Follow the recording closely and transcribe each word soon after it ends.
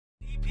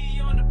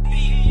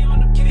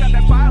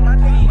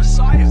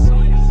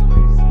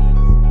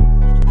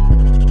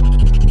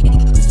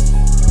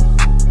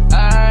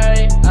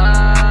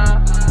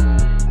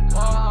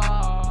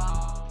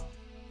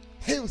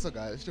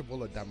it's your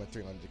Bullet Diamond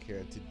 300 here.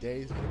 In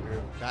today's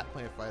video, back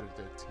playing Fighter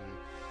 13.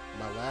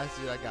 My last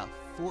video, I got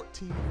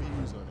 14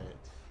 views on it.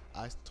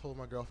 I told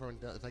my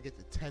girlfriend that if I get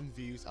to 10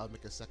 views, I'll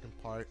make a second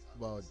part.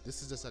 Well,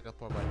 this is the second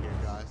part right here,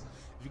 guys.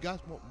 If you guys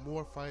want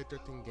more Fighter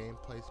 13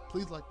 gameplays,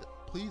 please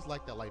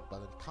like that like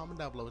button. Comment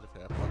down below with your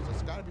favorite part. So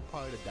it's gotta be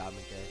part of the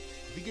Diamond Gang.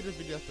 If you get this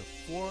video up to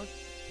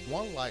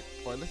 1 like,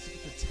 or let's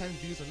get to 10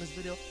 views on this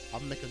video,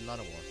 I'll make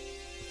another one.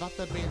 Without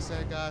that being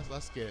said, guys,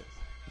 let's get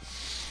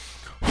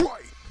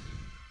right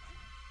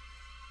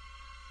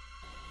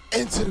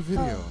into the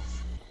video.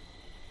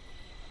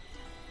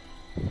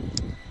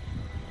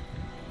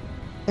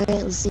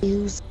 Alright, let's see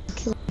who's the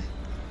killer.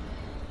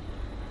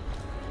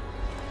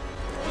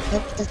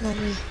 Nope, that's not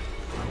me.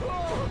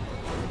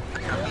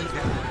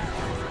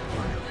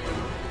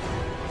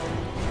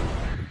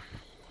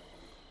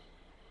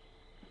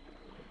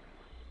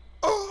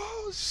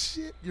 Oh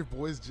shit, your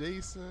boy's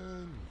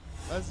Jason.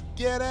 Let's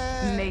get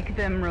it. Make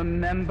them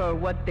remember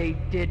what they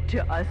did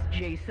to us,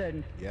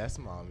 Jason. Yes,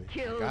 mommy.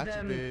 Kill Got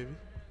them. you, baby.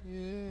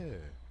 Yeah.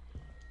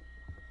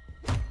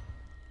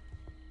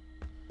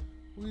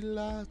 We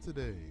live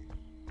today.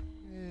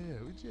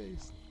 Yeah, we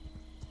Jason.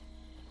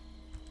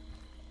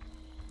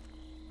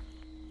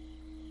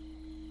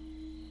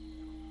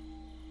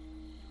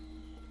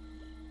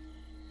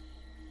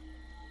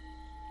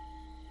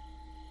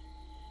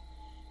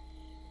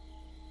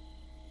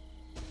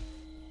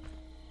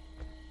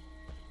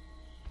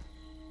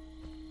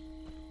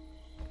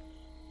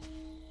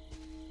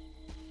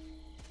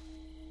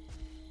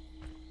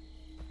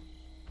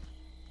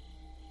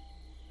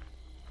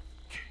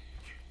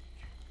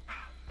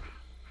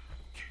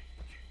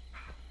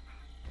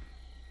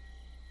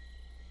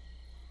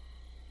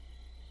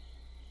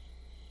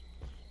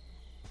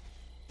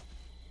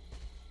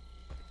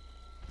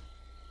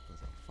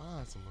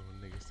 Find some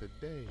little niggas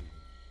today.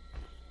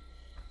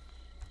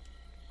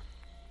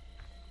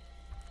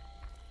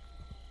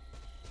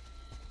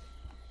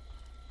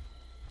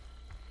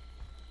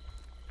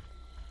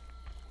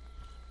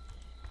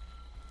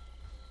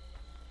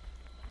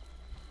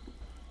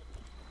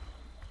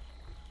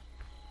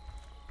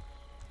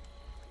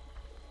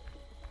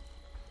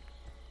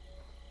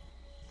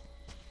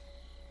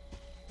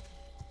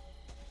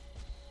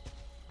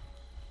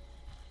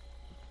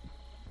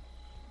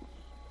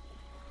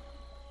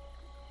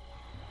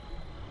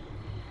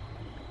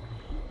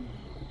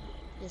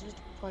 Yes,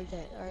 Mr.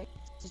 Project. Alright,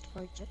 Mr.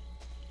 Project.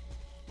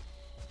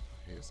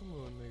 Here's some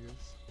little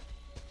niggas.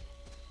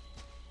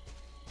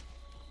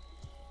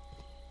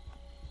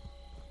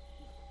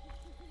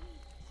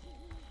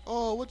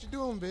 Oh, what you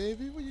doing,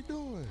 baby? What you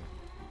doing?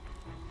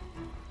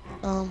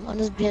 I'm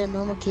just being a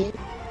normal kid.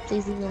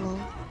 Please leave me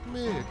alone. Come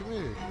here, come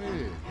here, come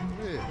here, come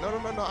here.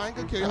 No, I ain't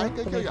gonna kill you. I ain't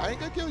gonna kill you. I ain't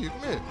gonna kill you.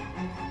 Come here.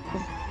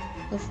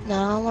 No, I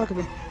don't want to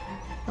come here.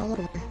 I don't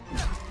want to come here.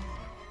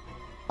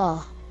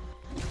 Oh.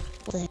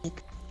 What the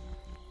heck?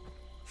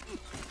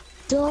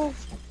 Don't.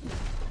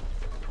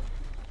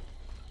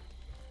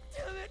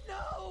 Damn it,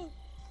 no!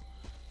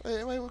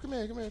 Wait, come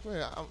here, come here, come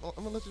here. I'm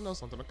gonna let you know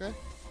something, okay?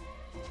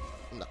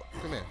 No,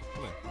 come here,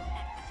 come here.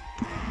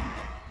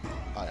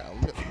 Alright,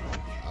 okay,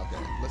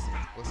 listen,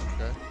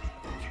 okay?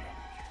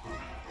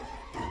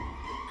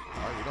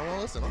 Alright, you don't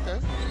wanna listen, okay?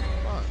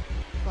 Fine.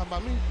 It's not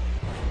about me.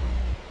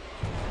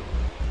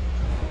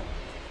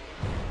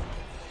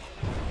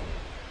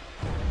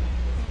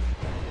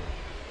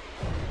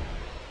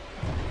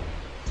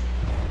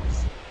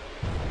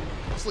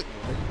 Sleep,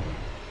 nigga.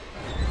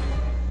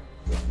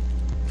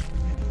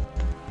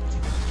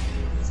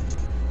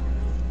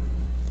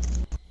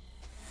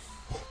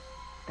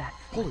 That's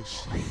Holy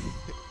shit.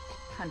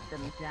 hunt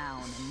them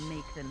down and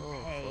make them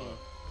pay. Fuck.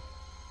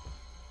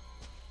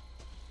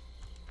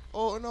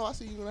 Oh no, I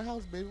see you in the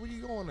house, baby. Where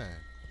you going at?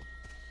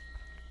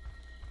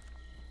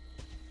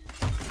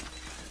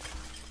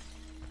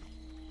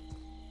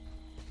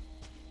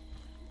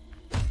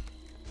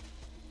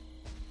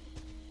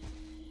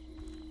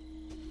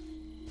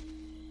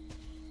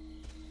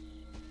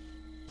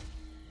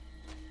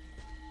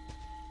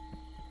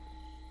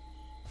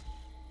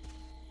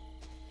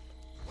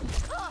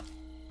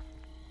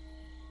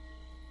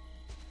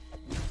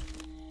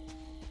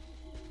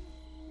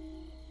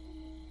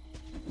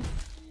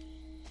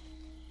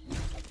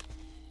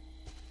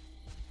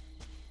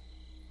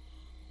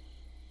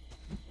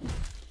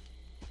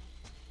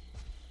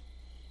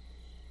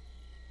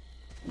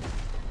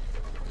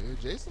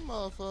 Jason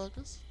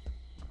motherfuckers.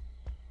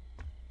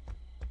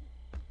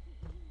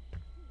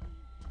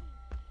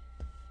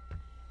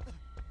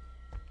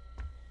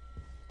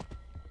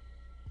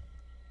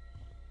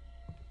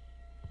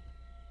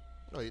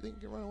 Oh, you think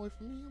you can run away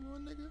from me, little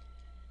nigga?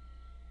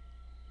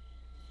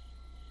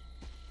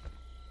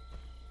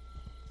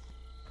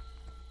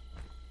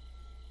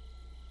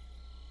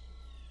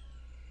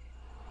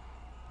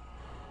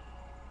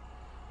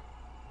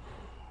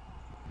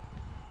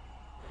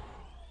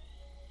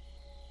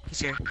 He's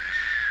here.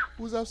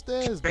 Who's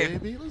upstairs,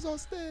 baby? Who's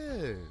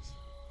upstairs?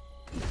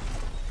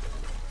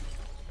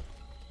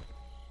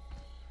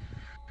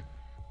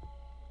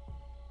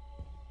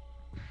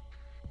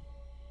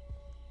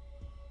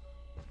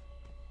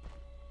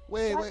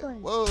 Wait.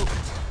 Shotgun. Whoa.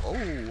 Oh,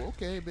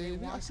 okay, They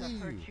baby. I want see to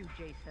hurt you. you,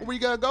 Jason. Where you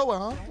gotta go at,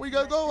 huh? Where you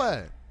gotta go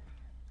at?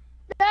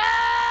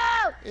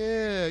 No!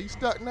 Yeah, you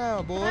stuck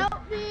now, boy.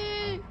 Help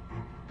me!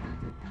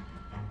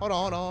 Hold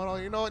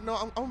on. You know what? No,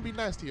 I'm gonna be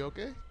nice to you,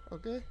 okay?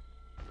 Okay?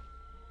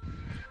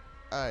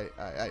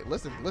 Alright.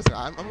 Listen.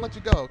 I'm gonna let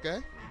you go, okay?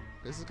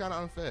 This is kind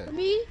of unfair.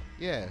 Me?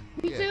 Yeah.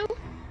 Me yeah. too?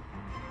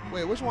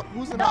 Wait, which one?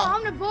 Who's in No, the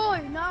I'm the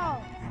boy.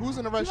 No. Who's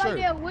in the red You right shirt?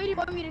 there waiting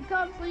for me to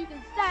come so you can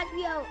snatch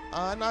me out.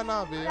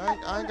 Nah, baby.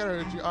 I ain't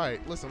gonna hurt you.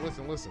 Alright, listen.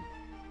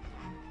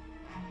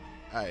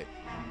 Alright.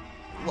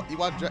 You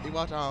watch,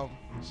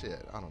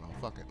 shit, I don't know,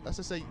 fuck it. Let's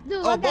just say,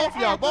 Dude, oh, I both gotta of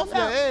y'all, ask, what's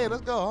up? hey,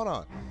 let's go, hold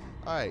on.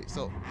 Alright,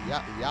 so,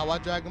 y'all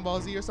watch Dragon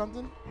Ball Z or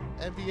something?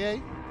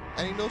 NBA?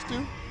 Any of those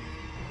two?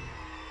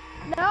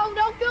 No,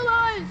 don't kill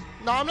us.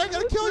 No, I'm not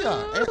gonna kill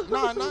y'all.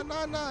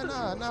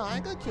 Nah, I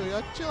ain't gonna kill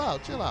y'all.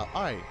 Chill out.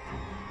 Alright.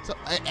 So,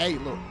 hey,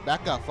 look,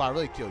 back up before I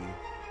really kill you.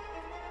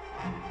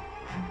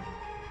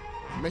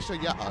 Make sure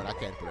y'all, oh, I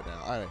can't put it down.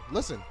 Alright,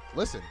 listen.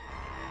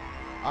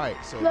 Alright,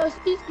 so. No,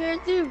 she's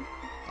scared too.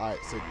 Alright,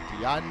 so do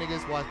y'all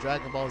niggas watch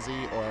Dragon Ball Z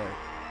or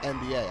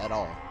NBA at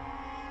all?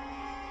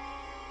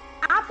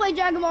 I play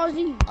Dragon Ball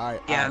Z.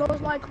 Alright, Yeah.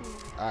 Most likely.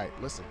 alright,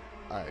 listen.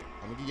 Alright,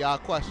 I'm gonna give y'all a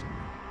question.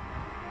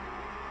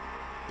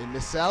 In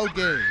the Cell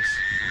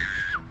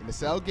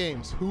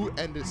games, who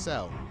ended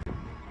Cell?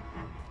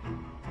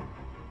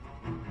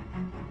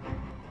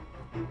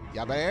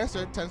 Y'all better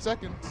answer, 10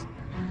 seconds.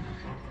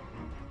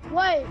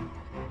 Wait.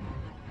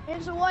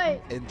 Answer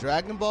what? In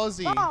Dragon Ball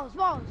Z,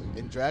 Balls.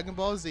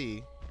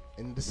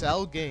 in the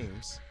Cell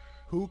games,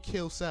 who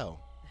killed Cell?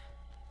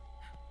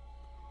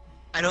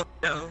 I don't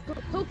know.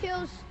 Who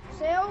kills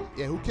Cell?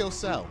 Yeah, who killed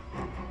Cell?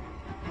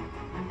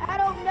 I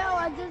don't know.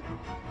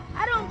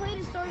 I don't play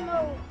the story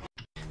mode.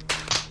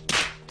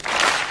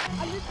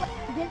 I just play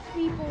against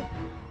people.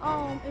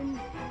 Ah,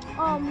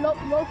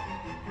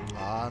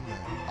 man.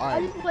 I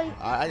Alright. just play.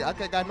 I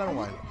got another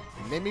one.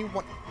 Name me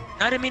one.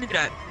 I didn't mean to do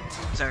that.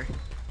 Sorry.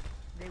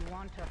 They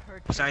want to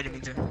hurt you. Sorry, I didn't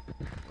mean to. Don't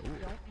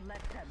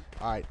let them.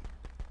 Alright.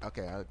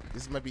 Okay,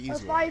 this might be A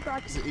easy.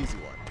 firecracker. This is an easy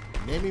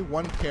one. Name me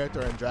one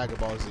character in Dragon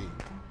Ball Z.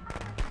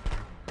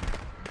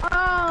 Go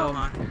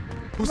on.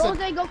 Who Rose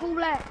said? Goku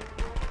Black.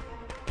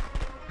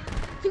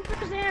 Super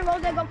Saiyan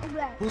Rose Goku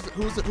Black.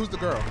 Who's the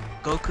girl?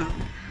 Goku.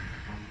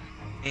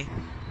 Me.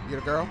 You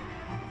the girl?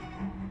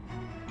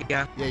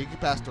 Yeah. Yeah, you can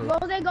pass through. Rose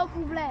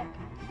Goku Black.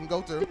 You can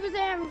go through. Super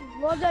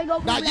Saiyan Rose Goku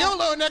Now Black. you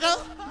little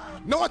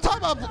nigga. No one talk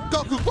about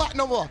Goku Black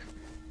no more.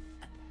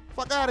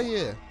 Fuck out of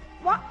here.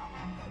 What?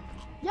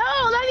 Yo,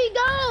 let me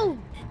go.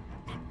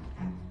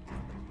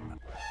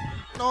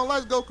 No one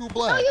likes Goku No,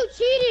 Black. you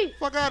cheated.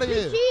 Fuck out of You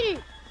here.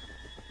 cheated.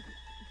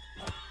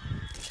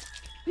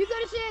 You could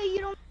have said you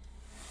don't.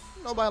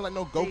 Nobody like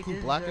no They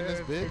Goku Black in this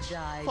deserve to bitch.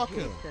 die, Fuck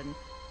him. Jason.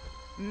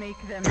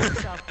 Make them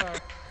suffer.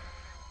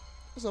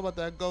 What's up about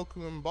that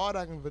Goku and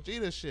Bardock and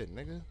Vegeta shit,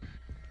 nigga?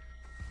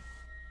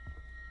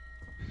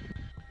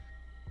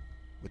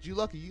 But you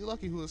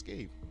lucky who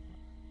escaped.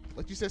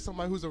 Like you said,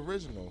 somebody who's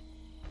original.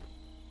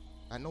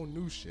 I know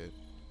new shit.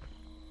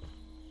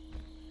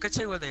 Could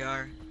say where they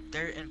are.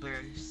 They're in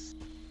Blurs.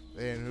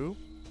 And who?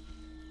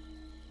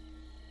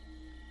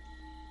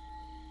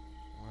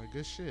 Alright,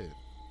 good shit.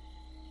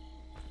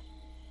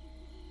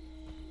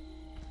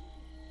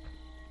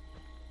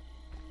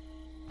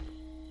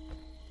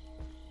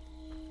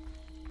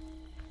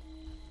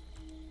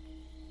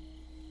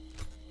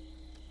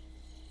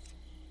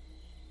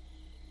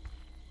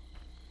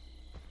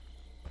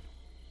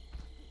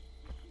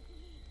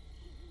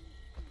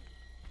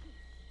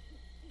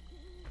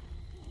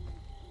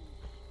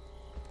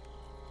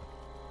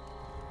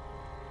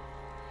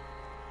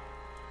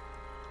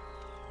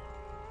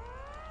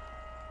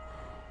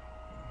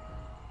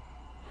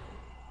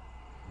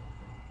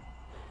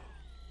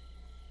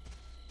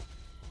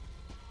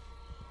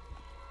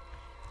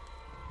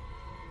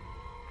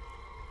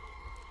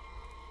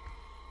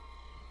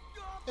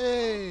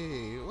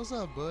 Hey, what's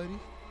up, buddy?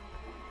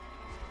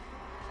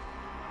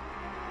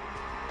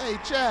 Hey,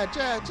 Chad,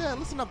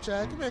 listen up,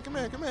 Chad. Come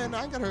here. No,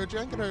 I ain't gonna hurt you.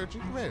 Come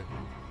here.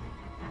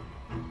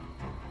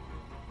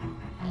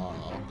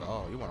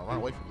 Oh, you wanna run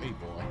away from me,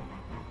 boy.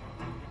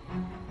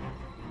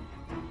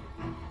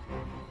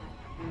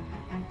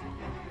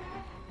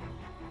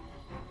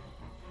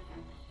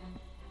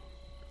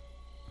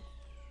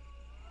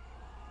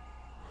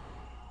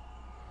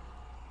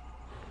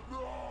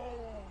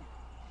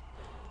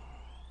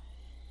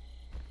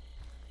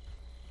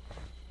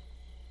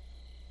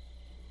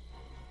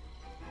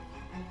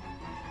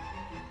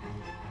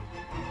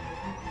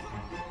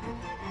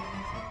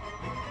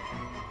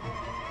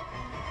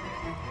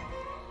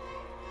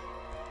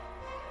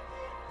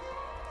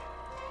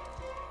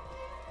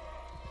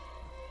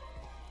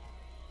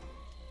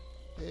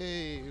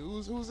 Hey,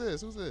 who's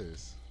this?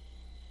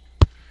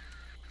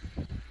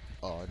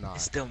 Oh, nah.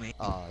 It's still me.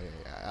 Oh,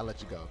 yeah, I'll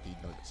let you go. You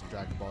know, some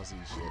Dragon Ball Z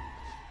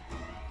shit.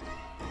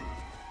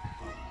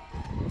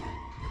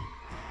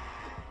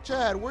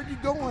 Chad, where you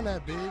going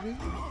at, baby?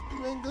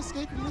 You ain't gonna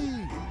escape and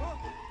leave.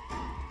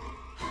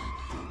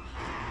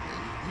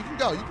 You can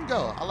go. You can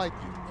go. I like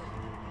you.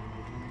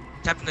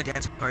 Having a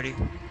dance party.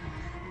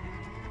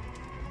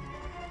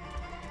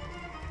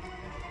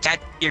 Chad,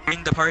 you're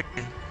in the party.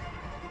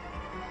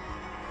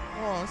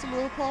 Oh, it's a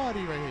little party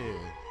right here.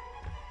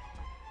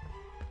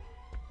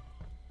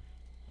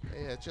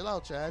 Hey, yeah, chill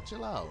out, Chad.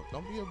 Chill out.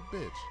 Don't be a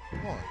bitch.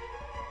 Come on.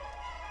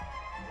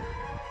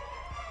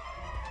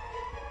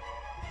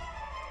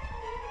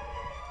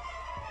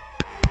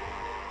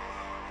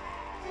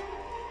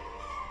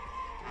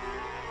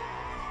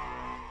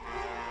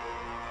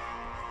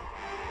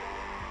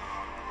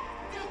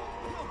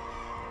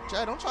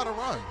 Chad, don't try to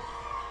run.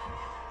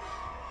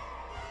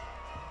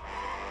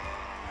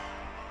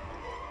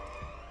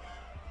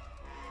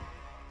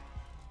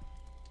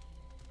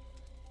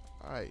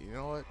 Alright, you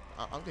know what?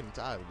 I'm getting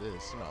tired of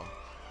this, you know.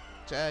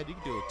 Chad, you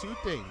can do two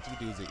things. You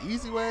can do it the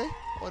easy way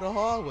or the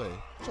hard way.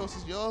 Choice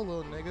is yours,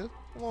 little nigga.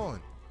 Come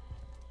on.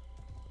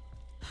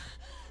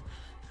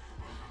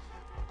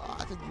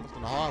 I think you went the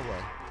hard way.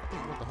 I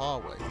think you went the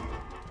hard way.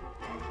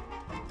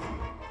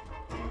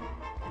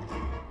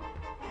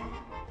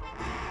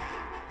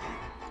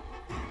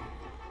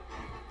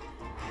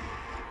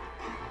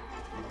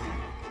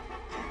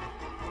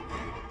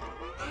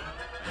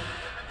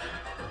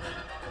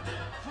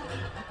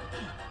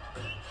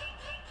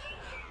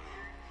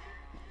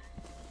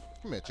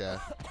 Come here, Chad.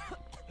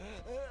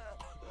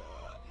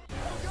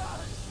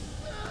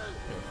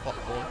 Fuck,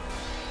 boy.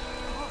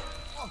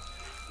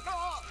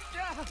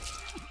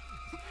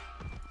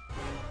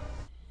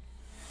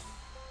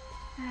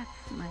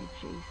 That's my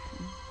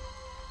Jason.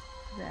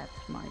 That's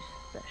my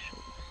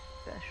special,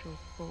 special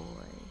boy.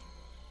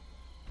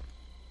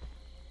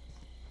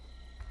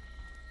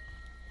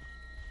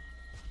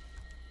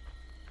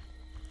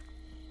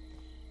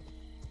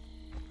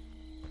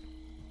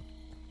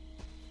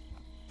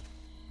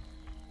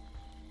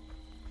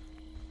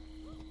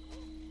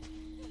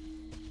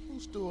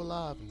 Who's still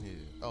alive in here?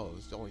 Oh,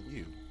 it's only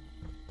you.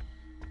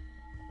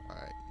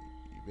 Alright.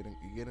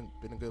 You've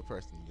been a good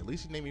person. At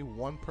least you name me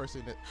one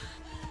person that...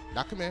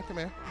 Now come here, come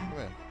here, come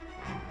here.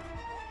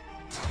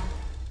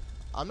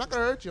 I'm not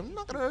gonna hurt you. I'm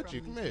not gonna hurt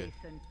you. Come here.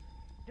 Jason,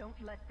 don't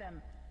let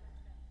them.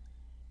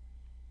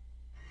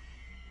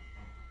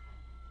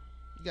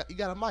 You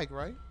got a mic,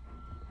 right?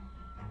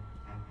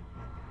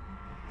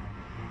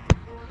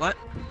 What?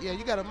 Yeah,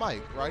 you got a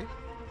mic, right?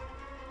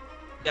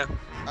 Yeah.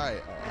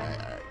 Alright.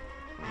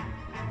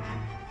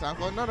 Time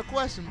for another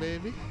question,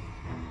 baby.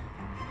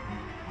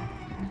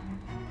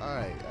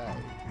 Alright.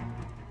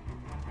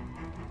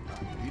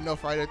 You know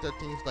Friday the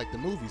 13th is like the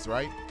movies,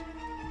 right?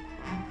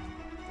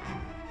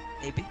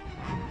 Maybe.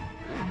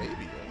 Ooh,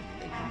 maybe.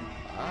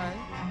 Alright.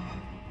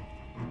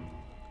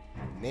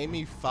 Name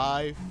me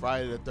 5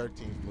 Friday the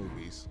 13th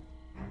movies.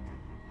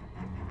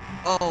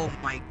 Oh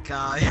my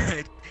god.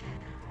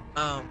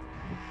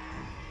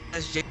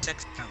 Does Jason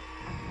X count?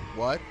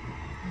 What?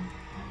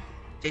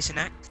 Jason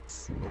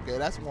X? Okay,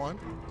 that's one.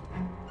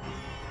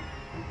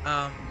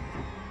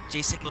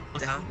 Jason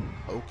Goes Down.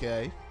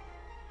 Okay.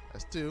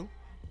 That's 2.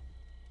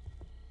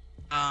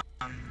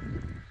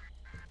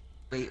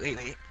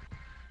 Wait.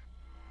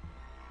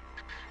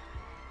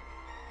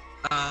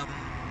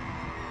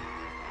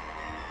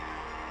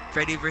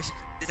 Freddy vs.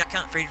 Does that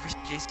count? Freddy vs.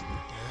 Jason?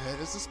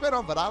 Yeah, it's a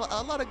spin-off, but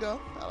I'll let it go.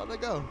 I'll let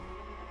it go.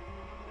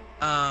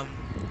 I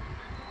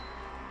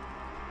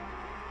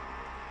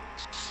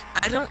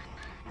don't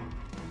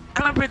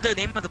remember the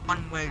name of the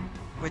one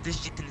where this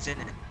Jason's in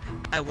it.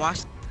 I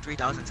watched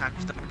 3,000 times,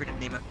 just don't remember the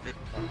name of it.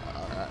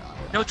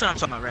 You know which one I'm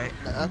talking about, right?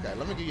 Okay,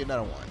 let me give you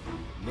another one.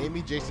 Name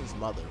me Jason's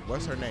mother.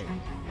 What's her name?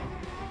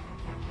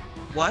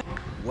 What?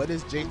 What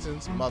is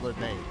Jason's mother's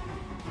name?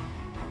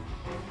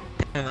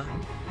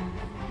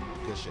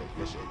 Good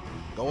Good shit.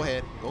 Go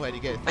ahead. You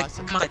get 5 Wait,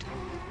 seconds. come outside.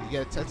 You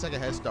get a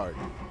 10-second head start.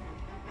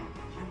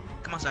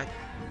 Come outside.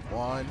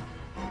 1,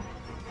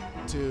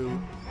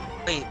 2.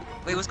 Wait,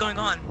 what's going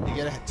on? You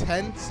get a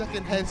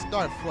 10-second head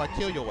start before I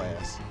kill your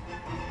ass.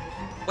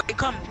 Wait,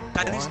 come. Can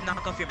I at least One.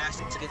 knock off your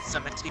mask to get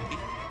some XP?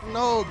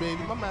 No,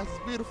 baby, my mask is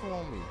beautiful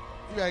on me.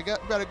 You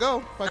better go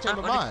if I change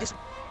my mind.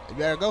 You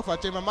better go if I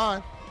change my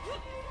mind.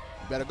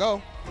 You better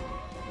go.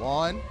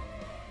 1,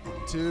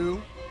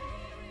 2,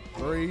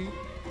 3,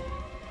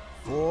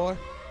 4,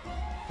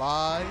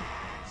 5,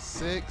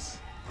 6,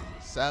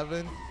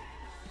 7,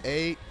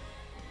 8,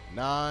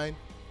 9,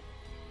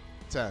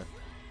 10.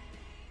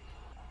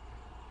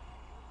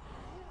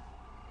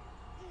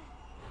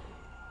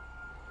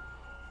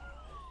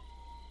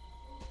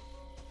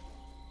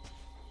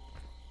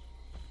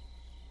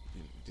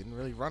 You didn't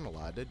really run a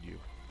lot, did you?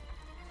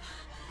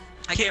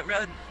 I can't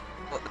run.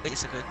 Well, wait a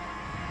second.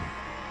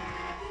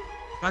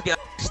 Might be out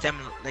of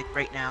stamina, like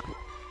right now.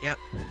 Yep.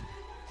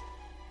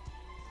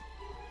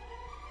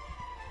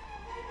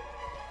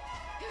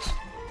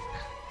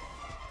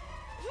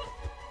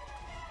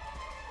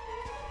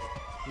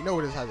 You know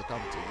where this has to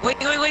come to. Wait.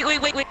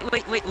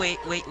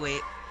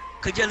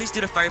 Could you at least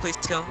do the fireplace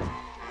kill?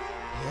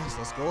 Yes,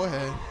 let's go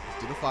ahead.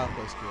 Let's do the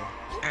fireplace kill.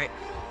 Alright.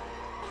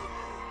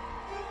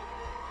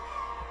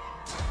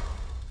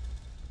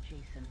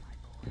 Jason, my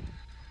boy,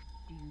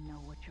 do you know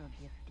what your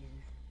gift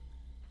is?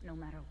 No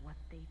matter what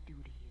they do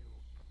to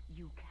you,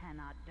 you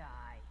cannot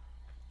die.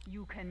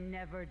 You can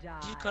never die.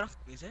 Did you cut off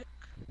the music?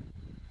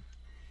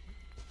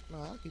 No,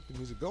 I'll keep the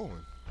music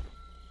going.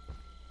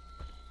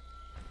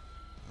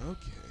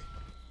 Okay.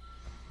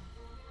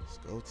 Let's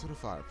go to the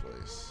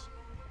fireplace.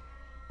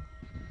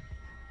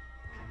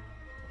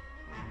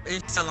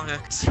 It's so long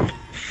ago.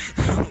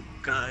 Oh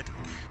god.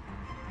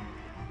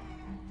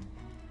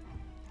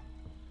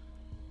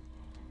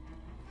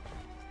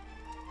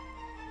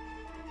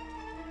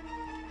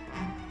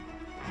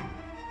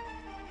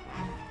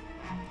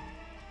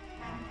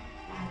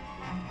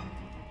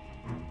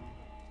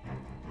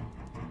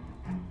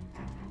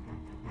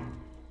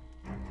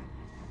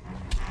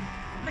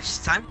 How much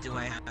time do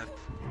I have?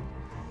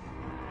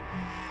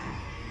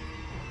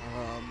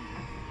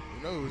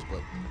 Who knows,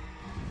 but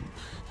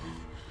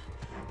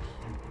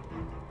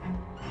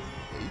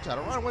you tried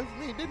to run away from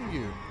me, didn't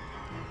you?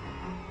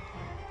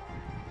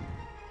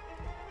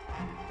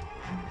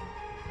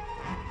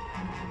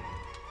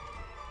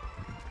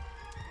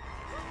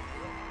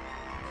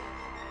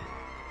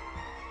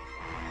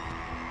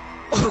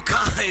 Oh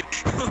god!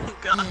 Oh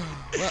god!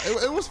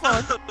 Well, it was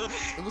fun.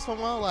 It was fun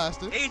while it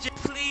lasted. AJ,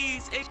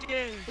 please!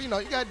 AJ! But you know,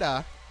 you gotta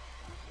die.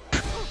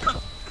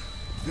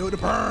 Feel the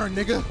burn,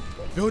 nigga.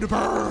 Feel the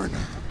burn.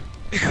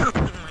 Oh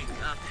my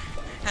god.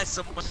 Had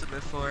so much to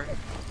live for.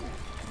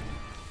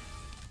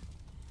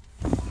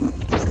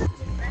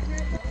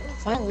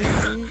 Finally.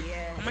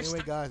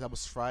 Anyway, guys, that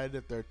was Friday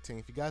the 13th.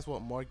 If you guys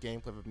want more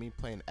gameplay of me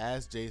playing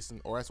as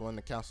Jason or as one of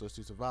the counselors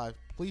to survive,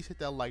 please hit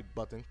that like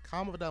button,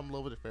 comment down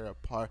below with your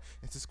favorite part,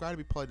 and subscribe to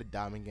be part of the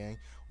Diamond Gang.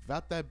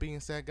 Without that being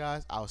said,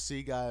 guys, I'll see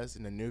you guys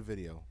in a new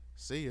video.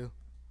 See you.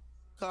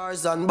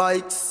 Cars and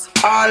bikes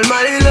all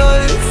my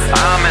life.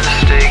 I'm in a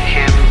stick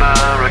in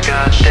bar, I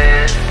got